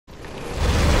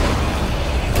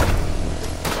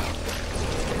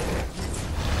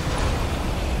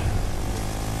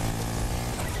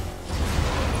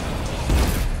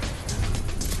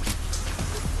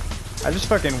I just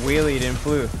fucking wheelied and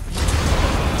flew.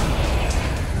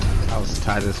 I was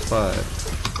tight as fuck.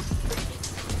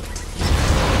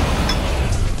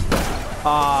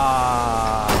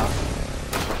 Ah.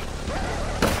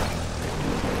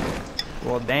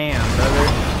 Well, damn, brother.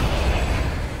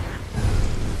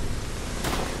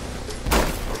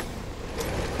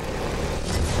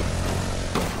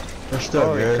 They're still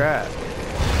Holy good. crap.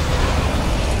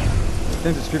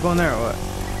 Think there's people in there or what?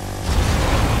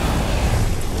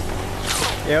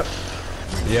 Yep.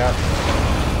 Yep.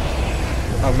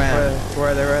 Oh man. Where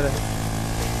are they? Where are they?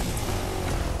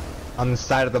 On the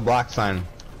side of the block sign.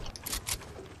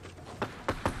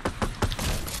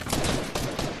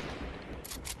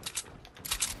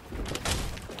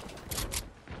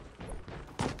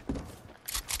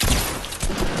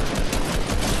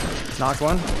 Knocked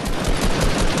one.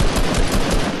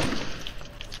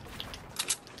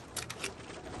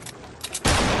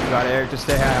 Got it, Eric. Just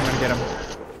stay high. I'm gonna get him.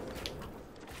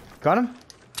 Got him?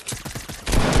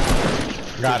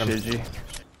 Got him. GG.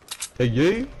 Hey,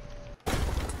 you?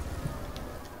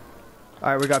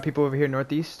 Alright, we got people over here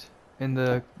northeast in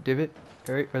the divot,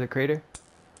 Eric, or the crater.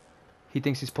 He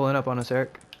thinks he's pulling up on us,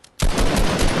 Eric.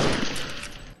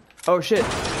 Oh shit.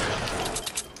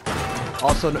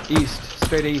 Also east,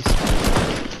 straight east.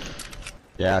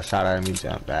 Yeah, I shot at him, he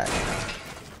jumped back.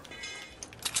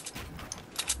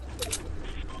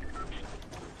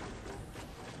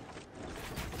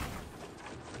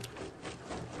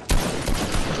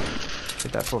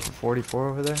 Hit that fool for 44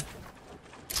 over there.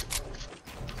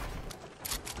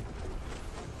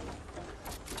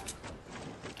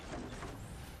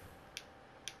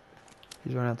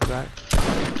 He's running out the back.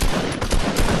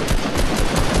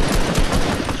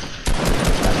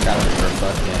 That's got him for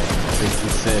fucking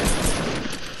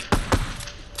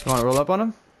 66. You wanna roll up on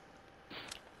him?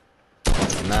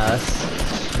 Nah, that's...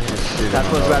 That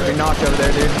fool's about to be knocked over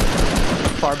there, dude.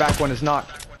 Far back one is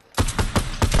knocked.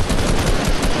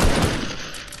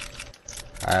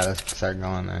 Alright, let's start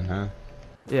going then, huh?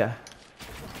 Yeah.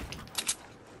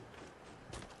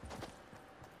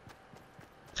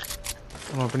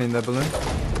 I'm opening the balloon.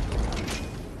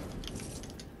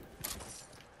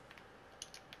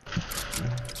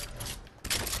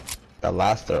 That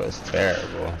last throw was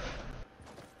terrible.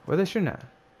 Where are they shooting at?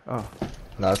 Oh.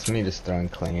 That's me just throwing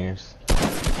clingers.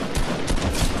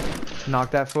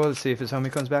 Knock that fool. Let's see if his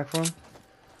homie comes back for him.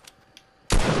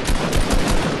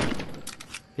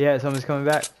 Yeah, his homie's coming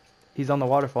back. He's on the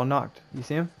waterfall, knocked. You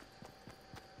see him?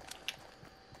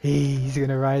 He's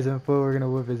gonna rise and fool. We're gonna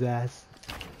whoop his ass.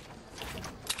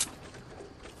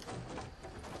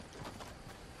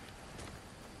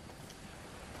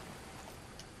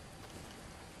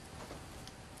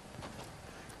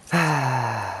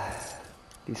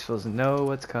 These fools know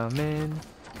what's coming.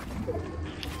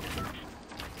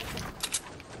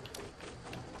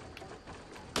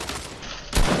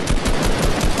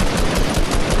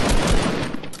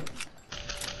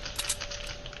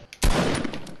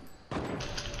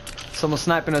 Someone's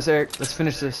sniping us, Eric. Let's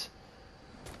finish this.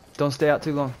 Don't stay out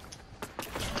too long.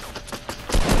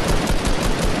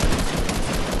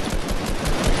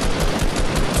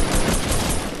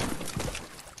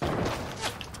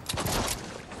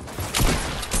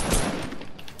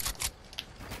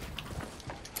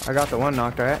 I got the one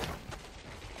knocked, alright?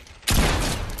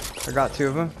 I got two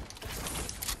of them.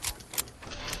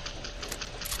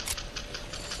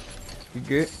 You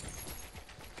good?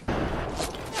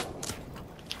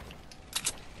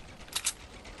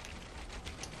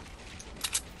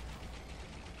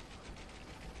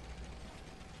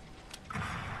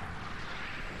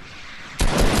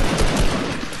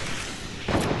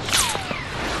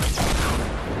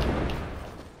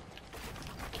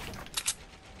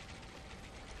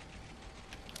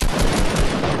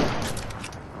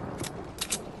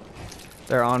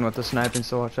 They're on with the sniping,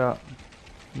 so watch out.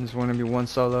 There's gonna be one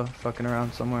solo fucking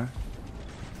around somewhere.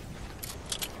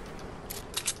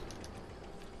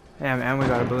 Damn, and we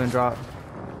got a balloon drop.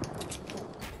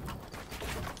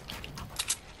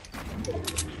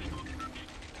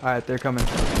 Alright, they're coming.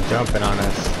 Jumping on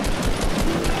us.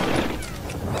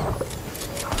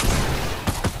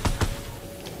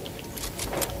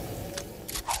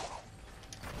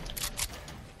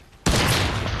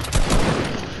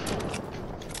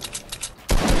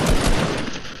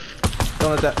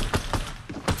 Don't let that.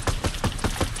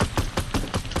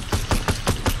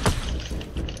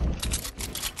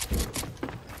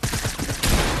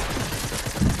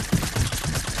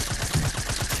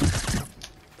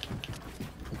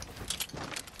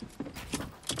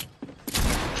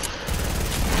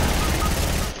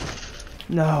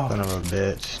 No. Son of a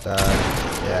bitch, dog.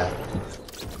 Yeah.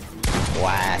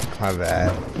 Whack, my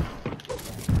bad.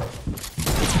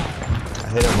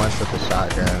 hit him once with the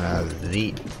shotgun and I was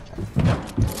deep.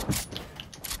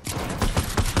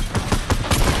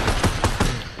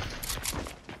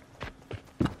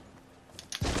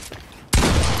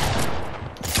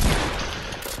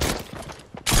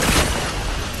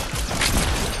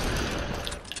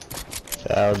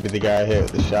 That would be the guy hit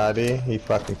with the shotty. He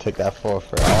fucking took that for all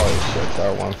his shit.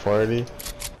 So 140.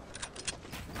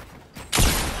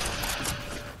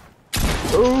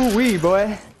 Ooh wee,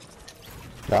 boy.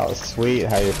 That was sweet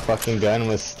how your fucking gun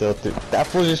was still through. That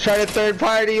fool just tried to third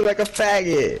party like a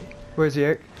faggot. Where's he,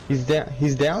 Eric? He's down.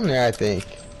 He's down there, I think.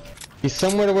 He's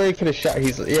somewhere to where he could have shot.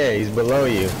 He's below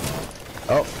you.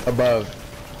 Oh, above.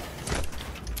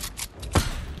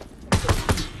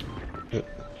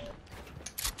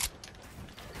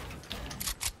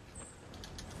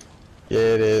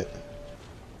 Get it.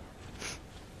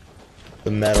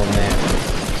 The metal man.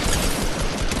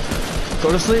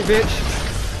 Go to sleep, bitch.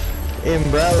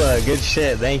 Umbrella, good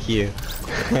shit, thank you.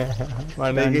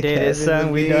 My Done nigga did it,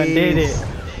 son. We done did it.